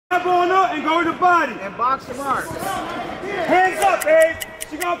her and go to the body. And box the mark. Hands up, Abe.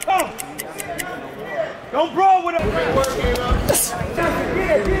 She gonna come. Don't brawl with her.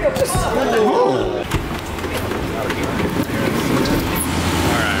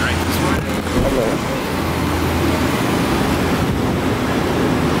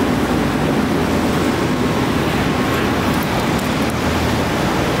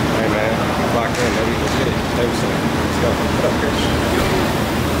 Hey man, locked in, baby. Let's get it. Let's go. What up, Chris?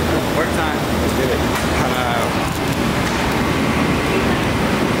 Work time. Let's get it.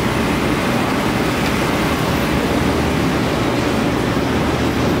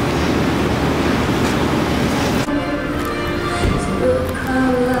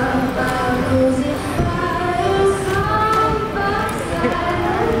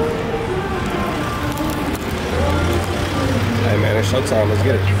 Hey man, it's showtime. Let's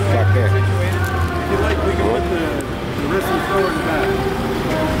get it. Locked in. If you like, we can put the rest of the floor in the back.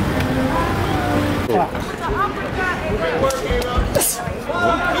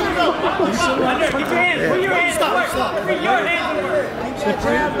 Put your hands. Put your hands. Stop. Put your hands.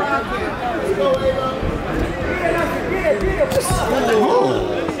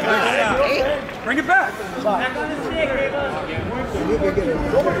 Bring it back. Back on the stick, Ava.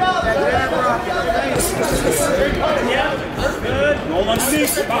 Yeah. Good. Roll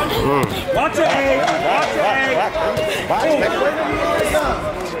underneath. Watch your egg. Watch your egg.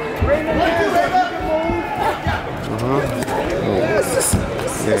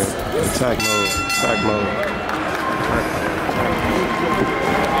 Yeah, attack mode. Attack mode.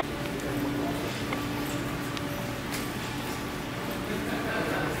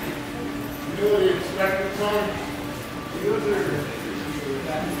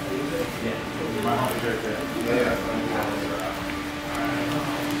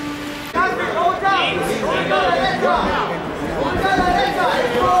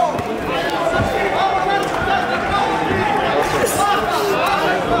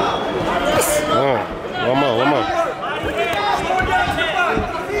 One more.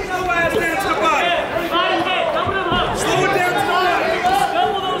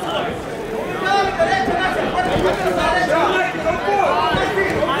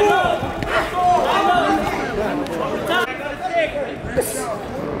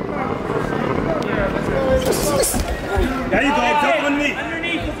 There you go, jump underneath.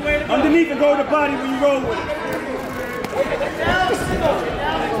 Underneath and go to the body when you roll with it.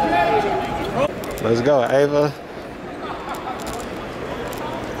 Let's go, Ava.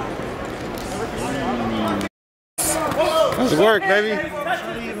 Let's work, baby.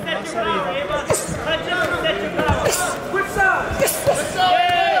 Which side?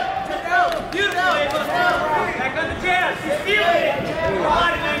 Beautiful, Ava. Back on the jab. She's feeling it.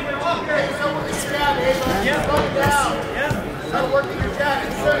 Yeah. Start working your jab.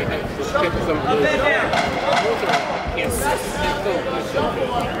 Up and down.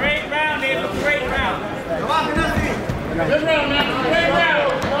 Great round, Ava. Great round. Good round, man. Great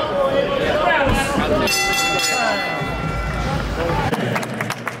round. Good round, man.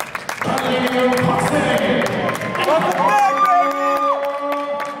 Welcome back,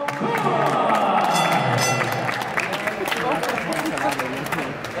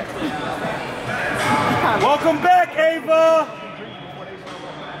 baby! Welcome back, Ava!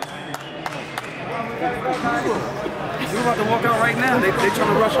 We're about to walk out right now. They trying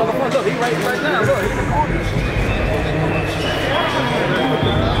to rush all the fun. Look, he right now. Look, he's in the corner.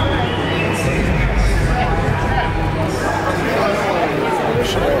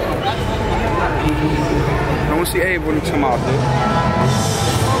 I want to see Abe when he come out, dude.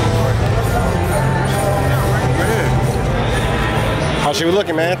 How she was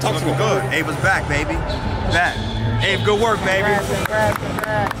looking, man? Talk to me. Good. Ava's back, baby. Back. Abe, good work, baby.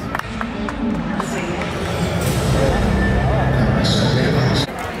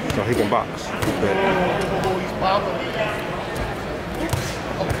 So he can box.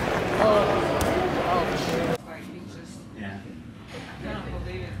 Yeah. I don't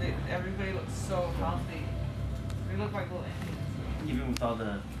believe it. Everybody looks so healthy. They look like little Indians. Even with all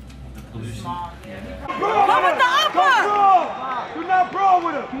the pollution. Smog, yeah. Go with the upper! Do not brawl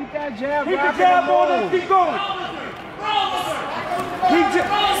with her. Keep that jab. Keep the jab on and keep going.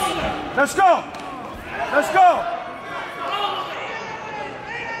 Let's go. Let's go.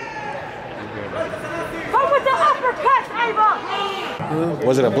 Go with the uppercut, Ava!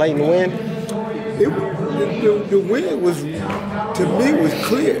 Was it a blatant win? The win was, to me, was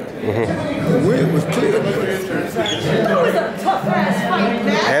clear. The win was clear. That was a tough ass fight,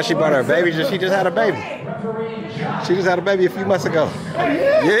 man. And she brought her baby. She just had a baby. She just had a baby a few months ago.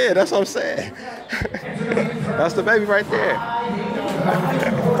 Yeah, that's what I'm saying. That's the baby right there.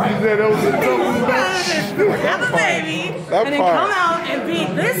 said that was a tough Have a baby, That and then part. come out and beat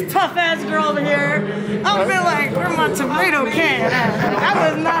this tough ass girl over here. I feel like we're my tomato can. I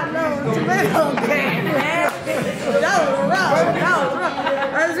was not no tomato can, man. That was rough. That was rough.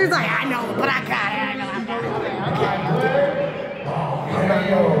 And she's like, I know, but I got it.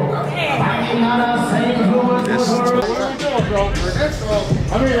 This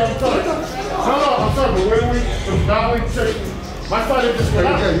I mean, I'm sorry. No, I'm sorry, but where we, now we say, my side is just went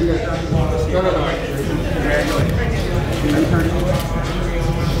out. You got no.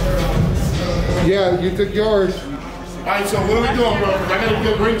 Yeah, you took yours. All right, so what are we doing, bro? Because I got to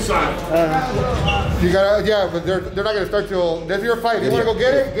get ringside. You gotta, yeah, but they're not gonna start till. That's your fight. You wanna go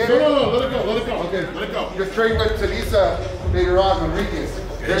get it? Get it? No, let it go. Okay, let it go. You're straight with Talisa later on with Enriquez.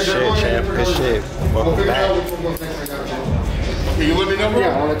 good shit, champ. Good shit. Welcome back. Okay, you let me know, bro?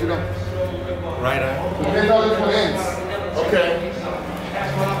 Yeah, I'll let you know. Right on. Depends how this one ends. Okay.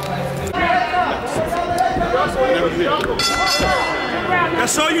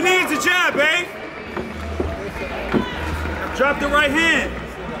 That's all you need is a jab, babe. Drop the right hand.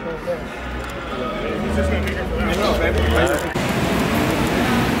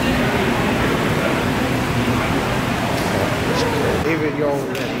 David, you're all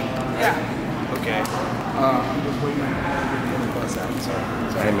ready. Yeah. Okay. I'm just waiting on the bus out. Sorry.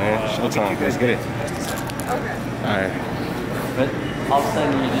 Hey man, showtime. Let's get it. Okay. All right. But all of a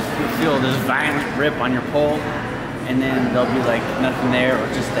sudden you just feel this violent rip on your pole, and then there'll be like nothing there, or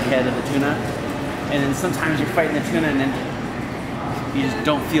just the head of the tuna. And then sometimes you're fighting the tuna, and then you just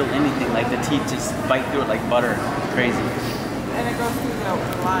don't feel anything. Like the teeth just bite through it like butter. It's crazy. And it goes through the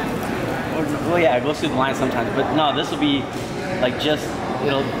line too, right? Well, yeah, it goes through the line sometimes, but no, this will be like just,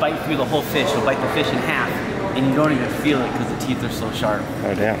 it'll bite through the whole fish. It'll bite the fish in half, and you don't even feel it because the teeth are so sharp.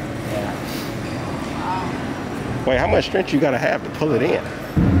 Oh damn. Yeah. Wait, how much strength you gotta have to pull it in?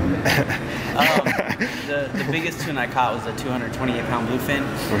 The biggest tuna I caught was a 228-pound bluefin,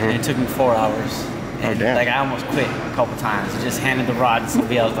 and it took me 4 hours. And damn. like I almost quit a couple times. I just handed the rod to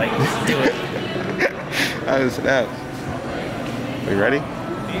somebody else, like, do it. That is that. We ready? We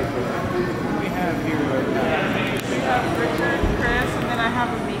have here right now. We have Richard, Chris, and then I have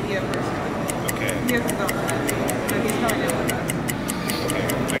a media person. Okay. He has a